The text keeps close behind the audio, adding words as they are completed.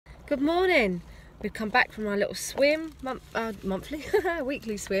Good morning. We've come back from our little swim, monthly,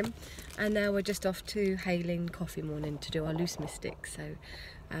 weekly swim, and now we're just off to Hayling Coffee Morning to do our loose mystics. So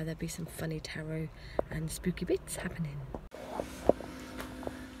there'll be some funny tarot and spooky bits happening.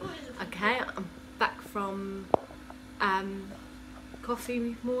 Okay, I'm back from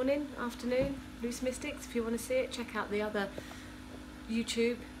coffee morning, afternoon, loose mystics. If you want to see it, check out the other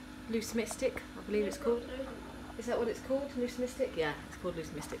YouTube, Loose Mystic, I believe it's called. Is that what it's called? Loose Mystic? Yeah, it's called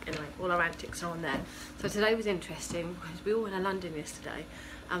Loose Mystic. Anyway, all our antics are on there. So today was interesting because we all went to London yesterday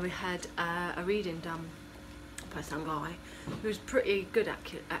and we had a reading done by some guy who was pretty good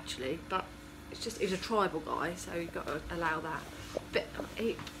actually, but it's just, he's a tribal guy, so you've got to allow that. But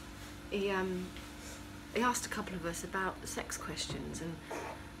he asked a couple of us about sex questions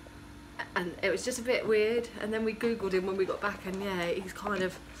and it was just a bit weird, and then we googled him when we got back, and yeah, he's kind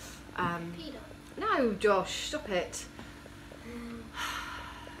of no, Josh, stop it.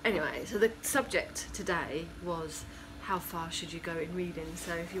 Anyway, so the subject today was how far should you go in reading.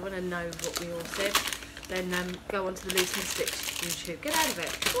 So if you want to know what we all said, then go onto the Loose Mystics YouTube. Get out of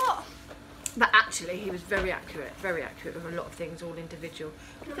it. What? But actually, he was very accurate with a lot of things, all individual.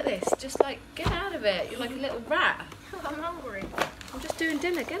 Look at this, just like, get out of it. You're like a little rat. I'm hungry. I'm just doing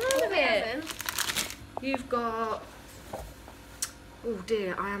dinner. Get out of it. You've got... Oh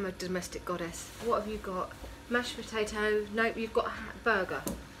dear, I am a domestic goddess. What have you got? Mashed potato. Nope, you've got a burger.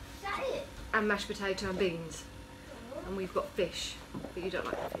 Is that it? And mashed potato and beans. And we've got fish, but you don't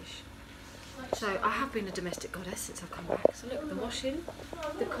like the fish. So I have been a domestic goddess since I've come back. So look, the washing,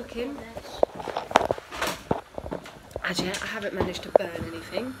 the cooking. As yet, I haven't managed to burn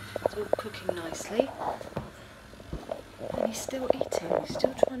anything. It's all cooking nicely. And he's still eating. He's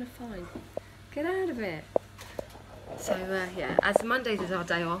still trying to find. Get out of it. So yeah, as Mondays is our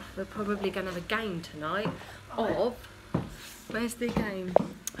day off, we're probably going to have a game tonight of... Where's the game?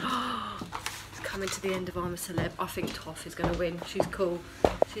 It's coming to the end of I'm a Celeb. I think Toff is going to win. She's cool.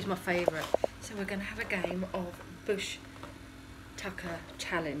 She's my favourite. So we're going to have a game of Bush Tucker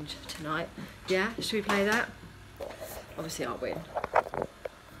Challenge tonight. Yeah? Should we play that? Obviously I'll win.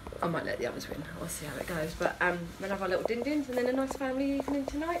 I might let the others win. I'll see how it goes. But we'll have our little din-dins and then a nice family evening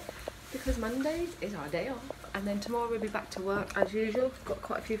tonight, because Mondays is our day off. And then tomorrow we'll be back to work as usual. We've got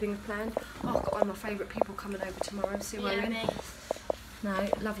quite a few things planned. Oh, I've got one of my favourite people coming over tomorrow. Sue Owen. No,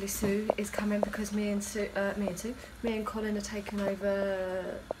 lovely Sue is coming because me and Colin are taking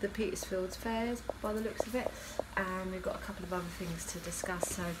over the Petersfields fairs by the looks of it, and we've got a couple of other things to discuss.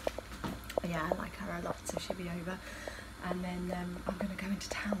 So yeah, I like her a lot, so she'll be over. And then I'm going to go into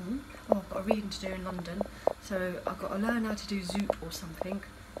town. Oh, I've got a reading to do in London, so I've got to learn how to do Zoop or something.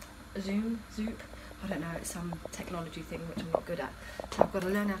 Zoop. I don't know, it's some technology thing which I'm not good at. So I've got to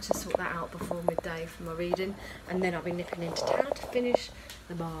learn how to sort that out before midday for my reading, and then I'll be nipping into town to finish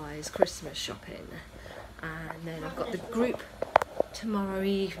the boys' Christmas shopping. And then I've got the group tomorrow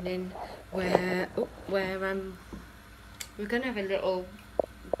evening where we're going to have a little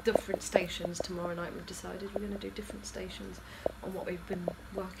different stations tomorrow night. We've decided we're going to do different stations on what we've been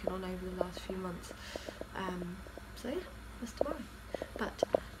working on over the last few months. So yeah, that's tomorrow. But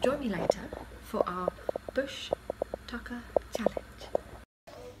join me later for our Bush Tucker Challenge.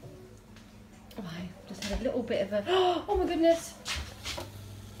 I just had a little bit of a... Oh my goodness!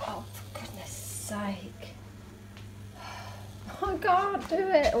 Oh, for goodness sake. I can't do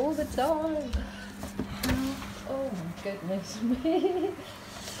it all the time. Oh my goodness me.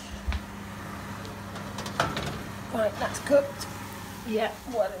 Right, that's cooked. Yeah,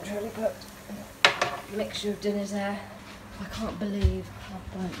 well and truly cooked. Mixture of dinner's there. I can't believe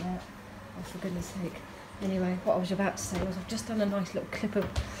I've burnt that. Oh, for goodness sake. Anyway, what I was about to say was I've just done a nice little clip of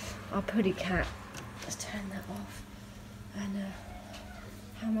our puddy cat. Let's turn that off. And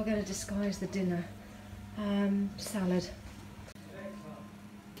how am I going to disguise the dinner? Salad.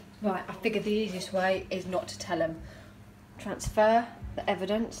 Right, I figured the easiest way is not to tell him. Transfer the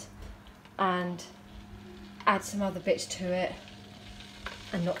evidence and add some other bits to it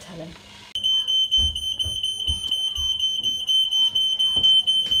and not tell him.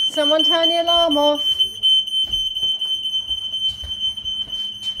 Someone turn the alarm off.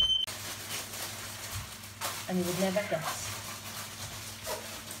 And you would never guess.